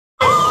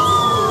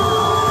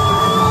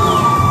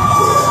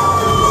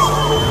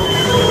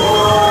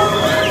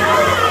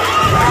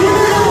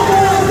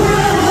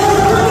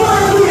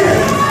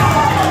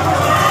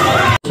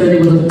there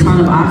was a ton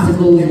of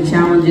obstacles and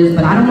challenges,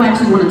 but I don't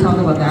actually want to talk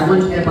about that. I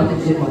want to hear about the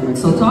good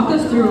moments. So talk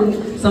us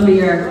through some of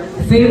your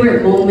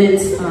favorite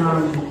moments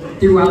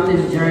throughout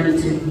this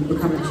journey to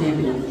becoming a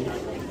champion.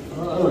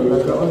 You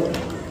like that one?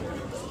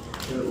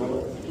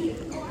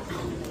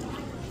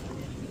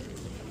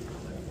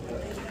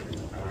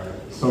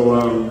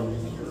 So,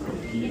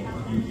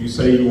 you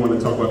say you want to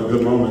talk about the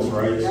good moments,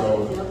 right?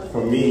 So,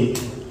 for me,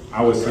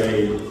 I would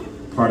say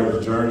part of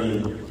the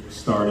journey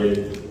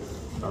started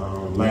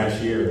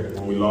last year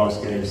when we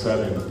lost Game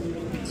 7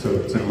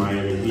 to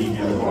Miami Heat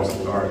in the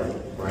Boston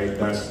Garden, right?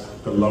 That's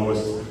the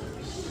lowest,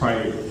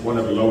 probably one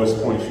of the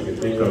lowest points you could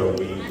think of.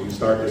 We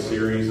start the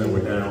series and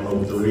we're down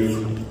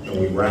 0-3, and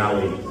we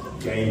rally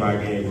game by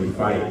game. We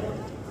fight.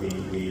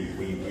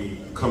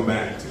 We come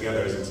back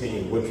together as a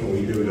team. What can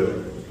we do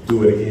to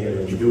do it again?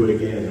 And we do it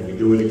again, and we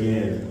do it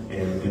again,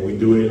 and we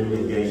do it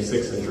in Game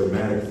 6 in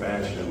dramatic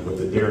fashion with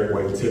the Derek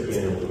White tip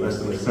in with less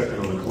than a second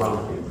on the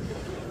clock. And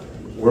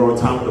we're on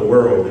top of the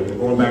world, and we're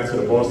going back to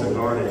the Boston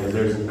Garden, and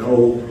there's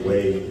no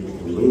way we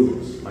can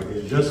lose. Like,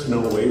 there's just no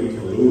way we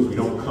can lose. We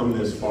don't come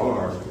this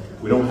far.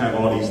 We don't have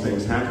all these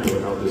things happen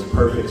without this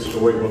perfect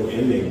storybook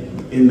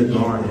ending in the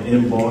Garden,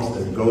 in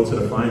Boston, go to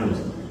the finals,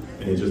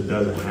 and it just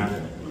doesn't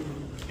happen.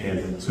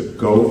 And to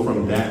go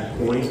from that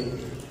point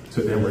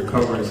to then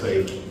recover and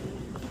say,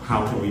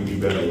 how can we be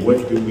better?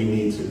 What do we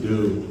need to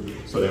do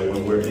so that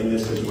when we're in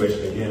this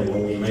situation again,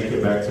 when we make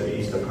it back to the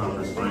Eastern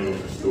Conference Finals,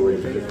 the story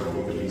is different,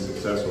 we can be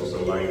successful.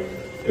 So like,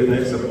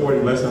 it's an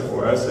important lesson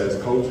for us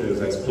as coaches,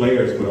 as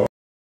players, but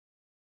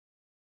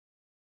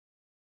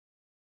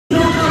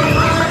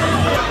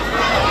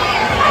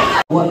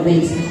what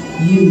makes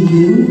you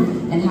you,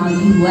 and how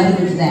you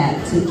leverage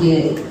that to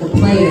get the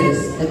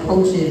players, the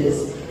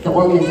coaches, the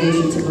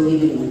organization to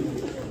believe in you.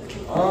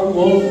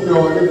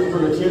 Well, I think for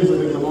the kids, I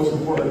think the most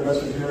important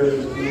message here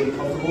is being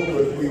comfortable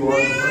with who you are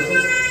as a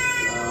person.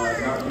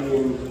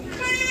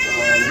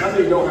 Not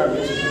that you don't have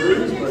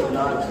insecurities, but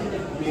not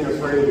being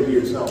afraid to be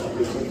yourself.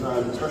 Because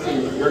sometimes,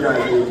 especially your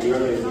guys' age,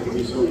 it can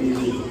be so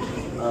easy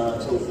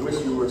to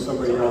wish you were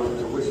somebody else,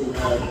 to wish you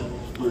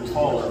were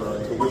taller, or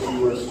to wish you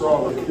were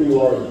stronger. Who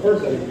you are as a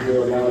person,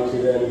 you're allowed to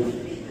then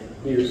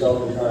be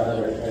yourself and kind of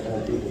have that kind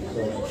of people.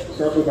 So, it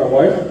starts with my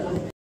wife.